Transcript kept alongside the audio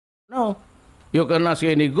No. You can ask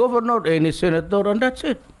any governor, any senator, and that's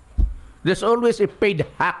it. There's always a paid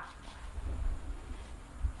hack.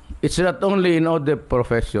 It's not only in other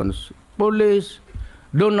professions. Police,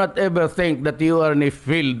 do not ever think that you are in a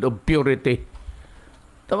field of purity.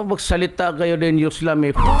 Tapos magsalita kayo din,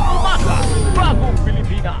 Yuslami. Umaga, bagong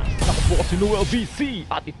Pilipinas. Ako po si Noel BC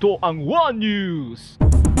at ito ang One News.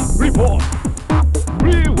 Report,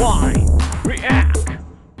 rewind, react,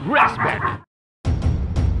 respect.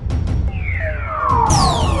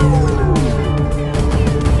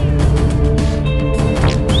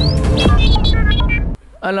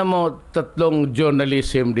 Alam mo, tatlong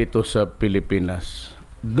journalism dito sa Pilipinas.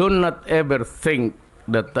 Do not ever think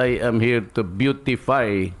that I am here to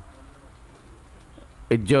beautify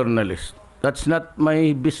a journalist. That's not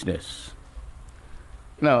my business.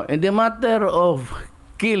 Now, in the matter of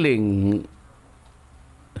killings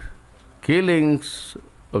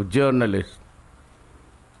of journalists,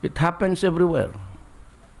 it happens everywhere.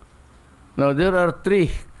 Now, there are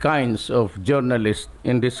three kinds of journalists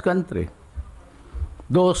in this country.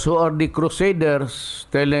 Those who are the crusaders,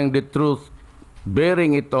 telling the truth,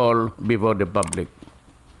 bearing it all before the public.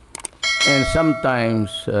 And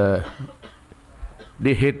sometimes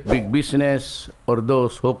they hate big business, or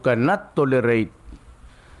those who cannot tolerate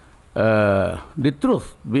the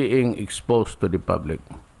truth being exposed to the public.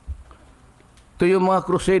 To yung mga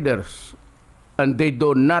crusaders, and they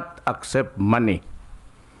do not accept money.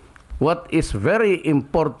 What is very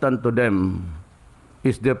important to them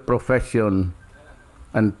is their profession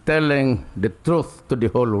and telling the truth to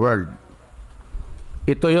the whole world.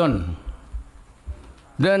 Ito yun.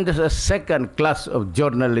 Then there's a second class of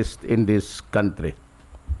journalists in this country.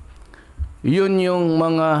 Yun yung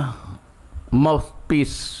mga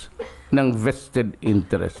mouthpiece ng vested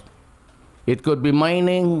interest. It could be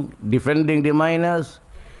mining, defending the miners.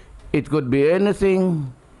 It could be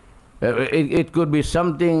anything. It could be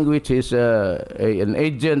something which is an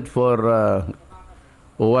agent for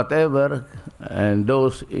whatever, and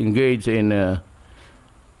those engaged in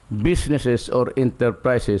businesses or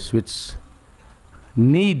enterprises which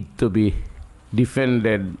need to be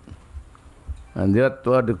defended, and that's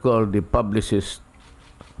what they call the publicists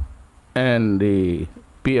and the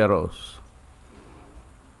PROs.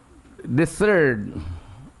 The third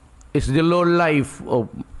is the low life of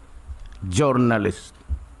journalists.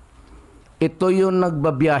 Ito yung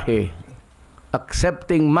nagbabiyahe,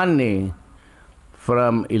 accepting money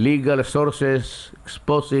from illegal sources,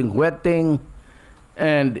 exposing wetting,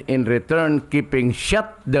 and in return keeping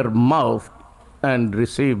shut their mouth and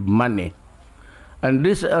receive money. And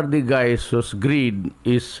these are the guys whose greed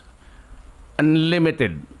is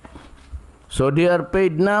unlimited. So they are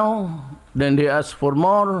paid now, then they ask for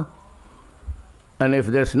more, and if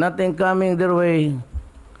there's nothing coming their way,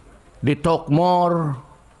 they talk more,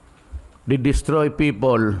 they destroy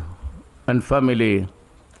people and family,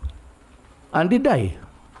 and they die.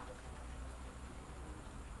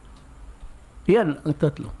 Yan ang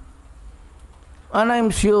tatlo. And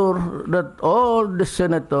I'm sure that all the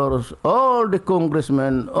senators, all the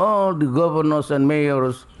congressmen, all the governors and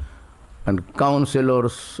mayors and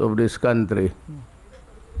councilors of this country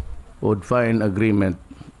would find agreement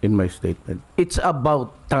in my statement. It's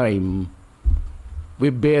about time we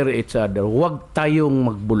bear each other. Huwag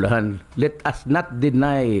tayong magbulahan. Let us not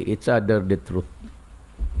deny each other the truth.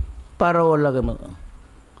 Para wala kang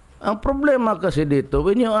ang problema kasi dito,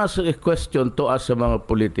 when you ask a question to us sa mga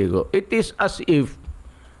politiko, it is as if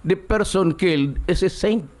the person killed is a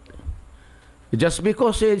saint. Just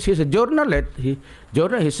because he's a journalist, he's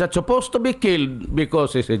not supposed to be killed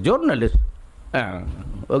because he's a journalist.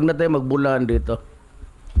 Huwag na tayo magbulahan dito.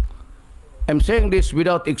 I'm saying this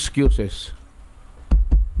without excuses.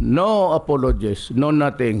 No apologies, no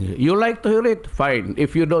nothing. You like to hear it? Fine.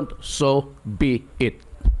 If you don't, so be it.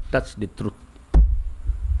 That's the truth.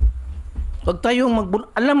 Huwag tayong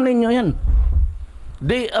alam ninyo yan.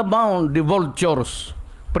 They abound, the vultures,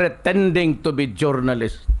 pretending to be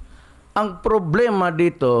journalists. Ang problema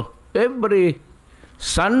dito, every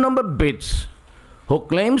son of a bitch who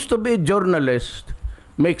claims to be a journalist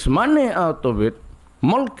makes money out of it,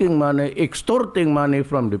 mulking money, extorting money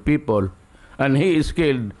from the people, and he is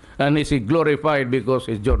killed and he is glorified because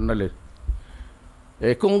he's journalist.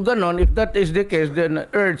 Kung ganon, if that is the case, then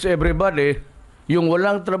urge everybody, yung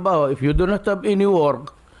walang trabaho, if you do not have any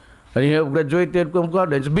work, and you have graduated from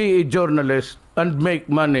college, be a journalist and make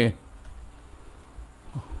money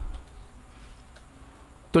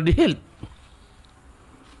to the hilt.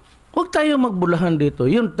 Huwag tayo magbulahan dito.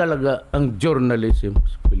 Yun talaga ang journalism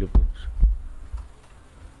sa Philippines.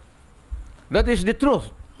 That is the truth.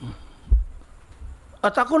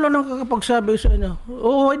 At ako lang ang kakapagsabi sa inyo.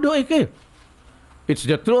 Oh, why do I care? It's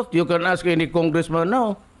the truth. You can ask any congressman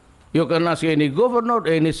now. You can ask any governor,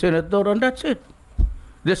 any senator, and that's it.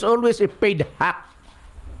 There's always a paid hack.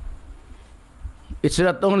 It's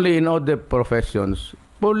not only in other professions.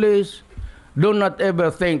 Police, do not ever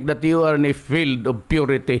think that you are in a field of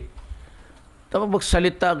purity. Tapos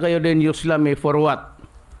magsalita kayo din, Yuslami, for what?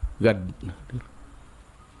 God.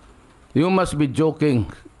 You must be joking.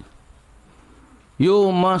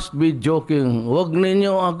 You must be joking. Huwag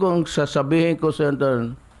ninyo akong sasabihin ko sa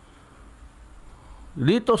ito.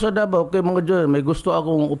 Dito sa Davao, kay mga Diyos, may gusto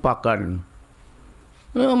akong upakan.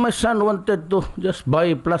 My son wanted to just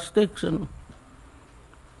buy plastics.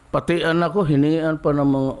 Pati anak ko, hiningian pa ng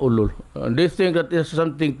mga ulol. They think that it has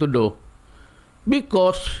something to do.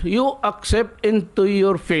 Because you accept into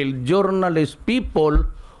your field journalist people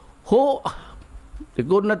who they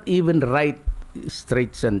could not even write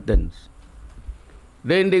straight sentence.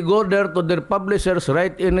 Then they go there to their publishers,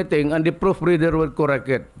 write anything, and the proofreader will correct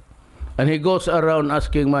it. And he goes around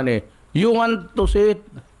asking money. You want to see it?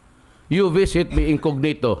 You visit me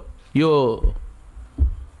incognito. You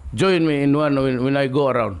join me in one when I go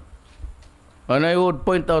around. And I would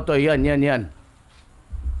point out, yan.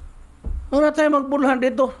 Wala tayo magbulahan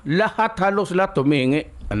dito. Halos lahat tumingi.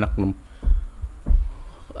 Anak nung.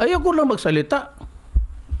 Ayaw ko lang magsalita.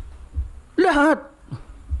 Lahat.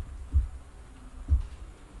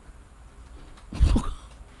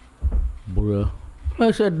 I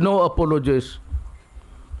said, no apologies.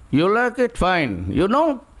 You like it, fine. You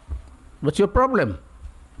don't, what's your problem?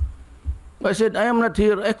 I said, I am not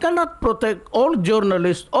here. I cannot protect all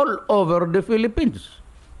journalists all over the Philippines.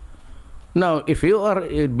 Now, if you are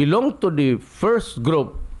belong to the first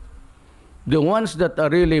group, the ones that are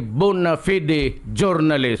really bona fide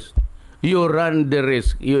journalists, you run the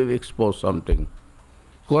risk, you expose something.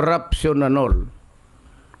 Corruption and all.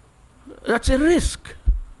 That's a risk.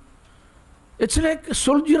 It's like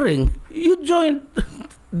soldiering. You join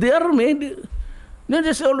the army,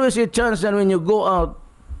 there's always a chance that when you go out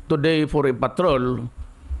today for a patrol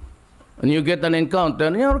and you get an encounter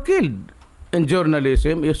and you're killed. In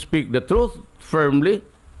journalism, you speak the truth firmly,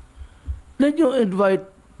 then you invite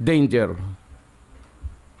danger.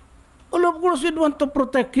 Well, of course, we'd want to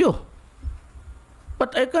protect you.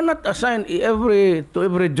 But I cannot assign to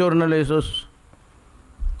every journalist who's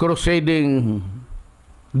crusading,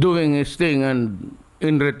 doing his thing, and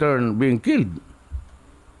in return being killed.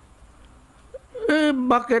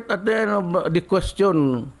 Bakit at the end of the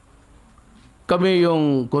question, kami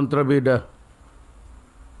yung kontrabida?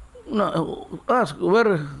 Ask,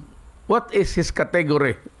 what is his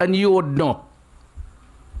category? And you would know.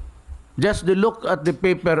 Just look at the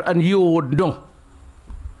paper and you would know.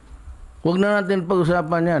 Huwag na natin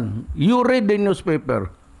pag-usapan yan. You read the newspaper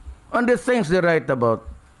and the things they write about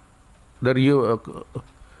their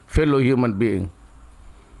fellow human being.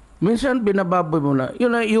 Minsan binababoy mo na.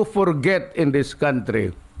 You forget in this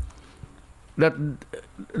country that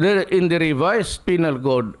there, in the revised penal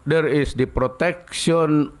code, there is the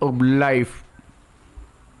protection of life.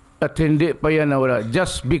 At hindi pa yan nawala.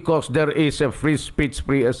 Just because there is a free speech,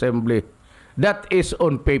 free assembly. That is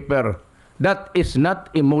on paper. That is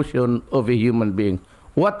not emotion of a human being.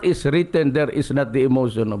 What is written there is not the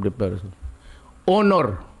emotion of the person.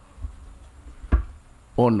 Honor.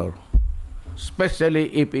 Honor.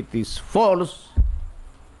 Especially if it is false.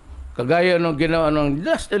 Kagaya nung ginawa nung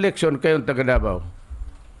last election kayong taga Davao.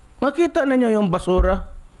 Makita ninyo yung basura,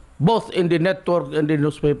 both in the network and the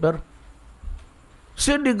newspaper.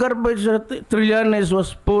 See the garbage that Trillanes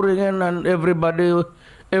was pouring in and everybody,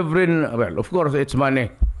 well, of course, it's money.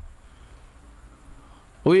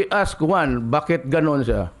 We asked one, bakit ganon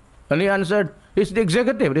siya? And he answered, he's the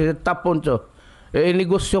executive, he's the top poncho.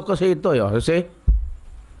 Negosyo kasi ito, yun. See?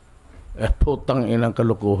 Putang inang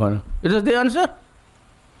kalukuhan. Is that the answer?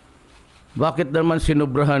 Bakit naman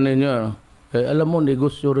sinubrahan ninyo? Alam mo,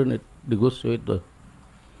 negosyo rin ito. Negosyo ito.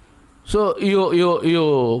 So, you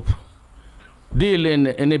deal in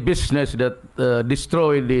a business that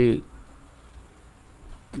destroy the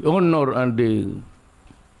honor and the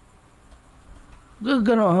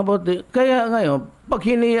gano'n, about the, kaya ngayon, pag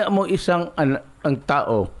hiniya mo isang ang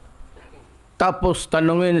tao, tapos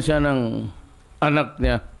tanungin siya ng anak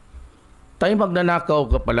niya, tayo magnanakaw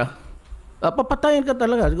ka pala, papatayin ka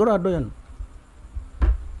talaga, sigurado yan.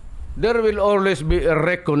 There will always be a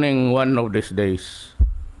reckoning one of these days.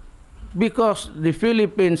 Because the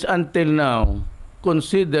Philippines until now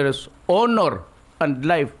considers honor and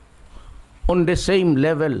life on the same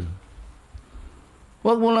level.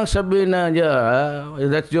 Huwag mo lang sabihin na,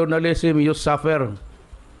 that's journalism, you suffer.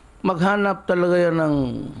 Maghanap talaga yan ng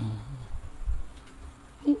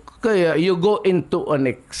Kaya you go into an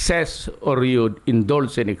excess or you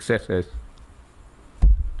indulge in excesses,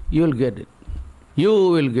 you'll get it.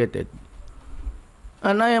 You will get it.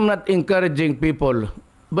 And I am not encouraging people,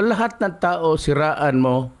 ba lahat ng tao siraan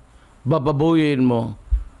mo, bababuyin mo.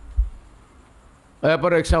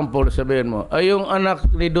 For example, sabihin mo, ay yung anak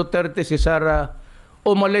ni Duterte, si Sara,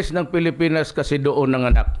 umalis ng Pilipinas kasi doon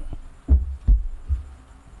nanganak.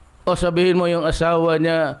 O sabihin mo yung asawa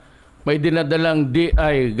niya, may dinadalang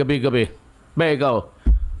DI gabi-gabi. Ba ikaw,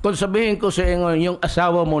 kung sabihin ko sa inyo, yung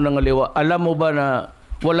asawa mo nangaliwa, alam mo ba na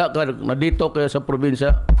wala ka na dito kaya sa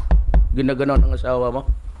probinsya? Ginaganaw ng asawa mo?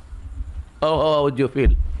 How would you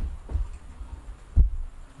feel?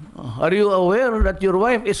 Are you aware that your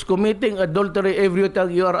wife is committing adultery every time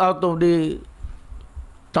you are out of the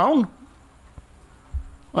town?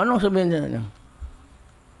 Anong sabihin niya?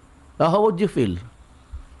 How would you feel?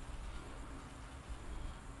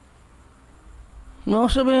 No,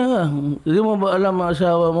 sabihin nga, hindi mo ba alam ang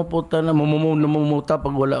asawa mo, puta na mamumuta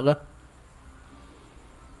pag wala ka?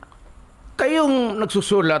 Kayong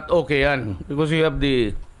nagsusulat, okay yan. Because you have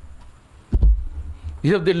the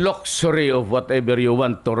luxury of whatever you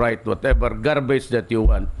want to write, whatever garbage that you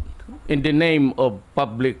want, in the name of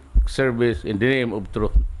public service, in the name of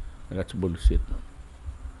truth. That's bullshit.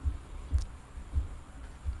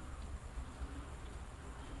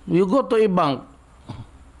 You go to a bank,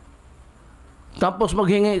 tapos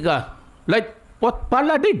maghingi ka, like what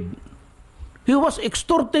Pala did. He was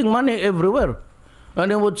extorting money everywhere. And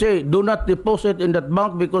he would say, do not deposit in that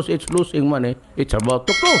bank because it's losing money. It's about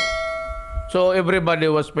to close. So everybody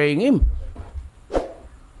was paying him.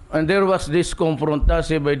 And there was this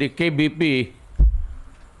confrontation by the KBP.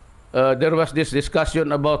 There was this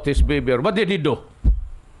discussion about his behavior. What did he do?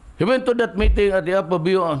 He went to that meeting at the Upper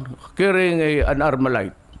View carrying an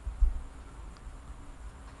Armalite.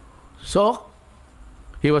 So,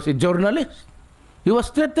 he was a journalist. He was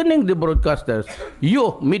threatening the broadcasters.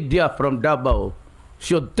 You, media from Davao,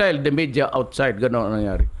 should tell the media outside. Ganon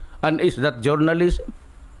nangyari. And is that journalism?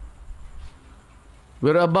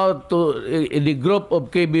 We're about to, in the group of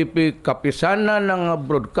KBP, kapisanan ng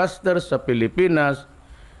broadcasters sa Pilipinas,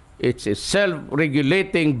 it's a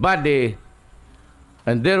self-regulating body.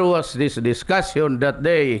 And there was this discussion that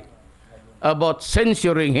day about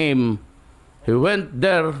censoring him. He went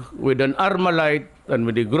there with an Armalite and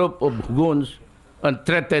with a group of goons and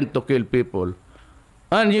threatened to kill people.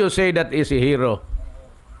 And you say that is a hero.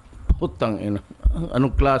 Putang ina.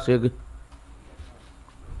 Anong klase?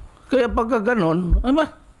 Kaya pagka ganon,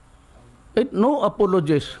 no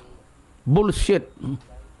apologies. Bullshit.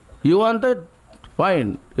 You want it?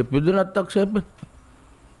 Fine. If you do not accept it,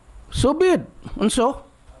 so be it. And so,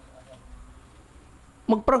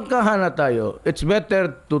 magprangkahan na tayo. It's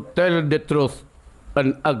better to tell the truth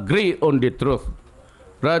and agree on the truth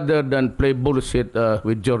rather than play bullshit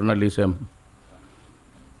with journalism.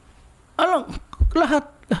 Alam,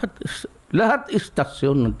 lahat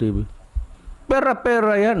istasyon ng TV.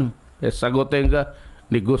 Pera-pera yan. Sagutin ka,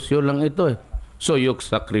 negosyo lang ito eh. So you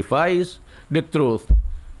sacrifice the truth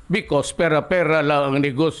because pera-pera lang ang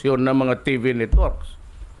negosyo ng mga TV networks.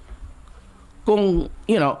 Kung,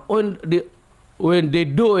 when they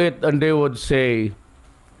do it and they would say,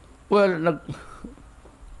 well,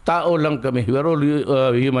 tao lang kami. We are all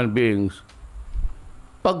human beings.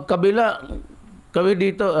 Pag kabila, kami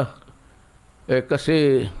dito,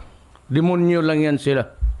 kasi demonyo lang yan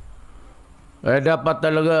sila. Dapat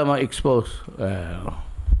talaga ma-expose.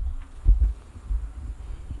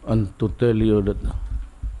 And to tell you that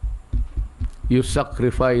you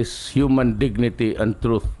sacrifice human dignity and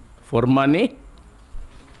truth for money,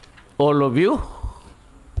 all of you,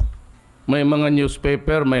 may mga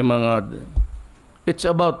newspaper, may mga... It's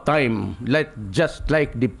about time, just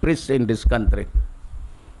like the priests in this country,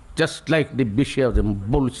 just like the bishops and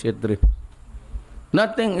bullshit.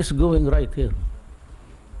 Nothing is going right here.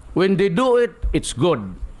 When they do it, it's good.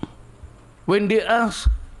 When they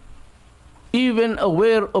ask, even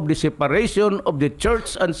aware of the separation of the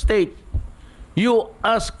church and state, you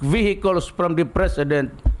ask vehicles from the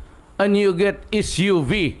president and you get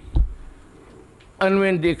SUV. And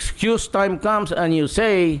when the excuse time comes and you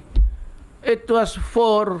say, it was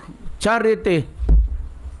for charity,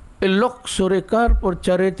 a luxury car for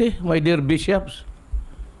charity, my dear bishops.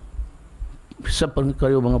 Isa pa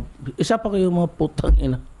kayo mga putang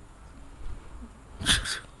ina.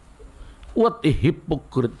 What a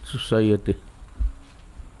hypocrite society.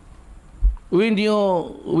 When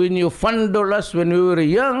you fondle us when we were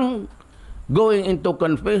young, going into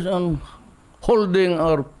confession, holding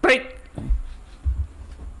our prick,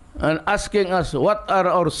 and asking us what are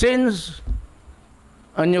our sins,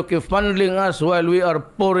 and you keep funding us while we are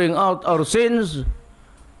pouring out our sins,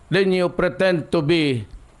 then you pretend to be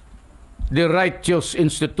the righteous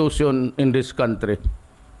institution in this country.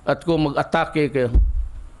 At kung mag-atake kayo,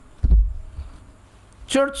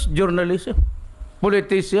 church, journalism,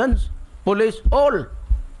 politicians, police, all.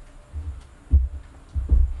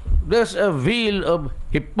 There's a veil of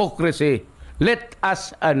hypocrisy. Let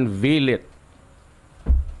us unveil it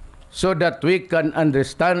so that we can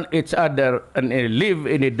understand each other and live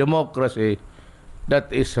in a democracy that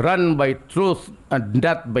is run by truth and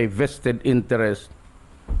not by vested interest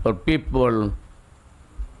or people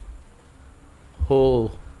who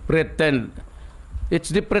pretend. It's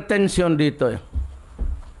the pretension dito.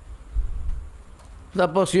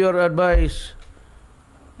 Tapos your advice,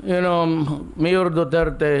 you know, Mayor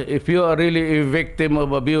Duterte, if you are really a victim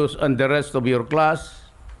of abuse and the rest of your class,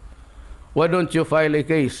 why don't you file a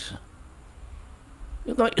case?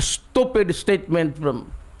 You know, a stupid statement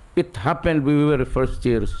from, it happened when we were first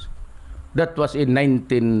years. That was in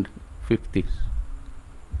 1950s.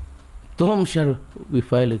 To whom shall we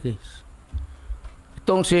file a case?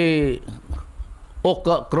 Itong si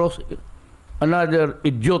Oka Cross, another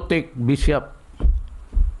idiotic bishop.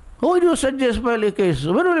 Who do you suggest file a case?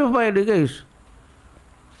 When will you file a case?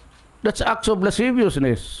 That's acts of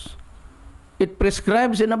lasciviousness. It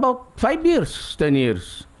prescribes in about 5 years, 10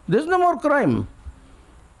 years. There's no more crime.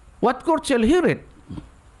 What court shall hear it?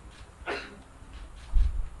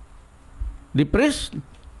 The priest,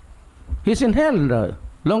 he's in hell now.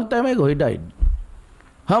 Long time ago, he died.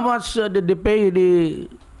 How much did they pay the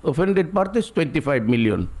offended parties? 25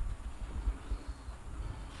 million.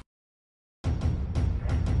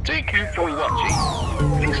 Thank you for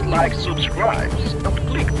watching. Please like, subscribe, and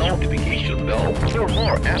click notification bell for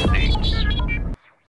more updates.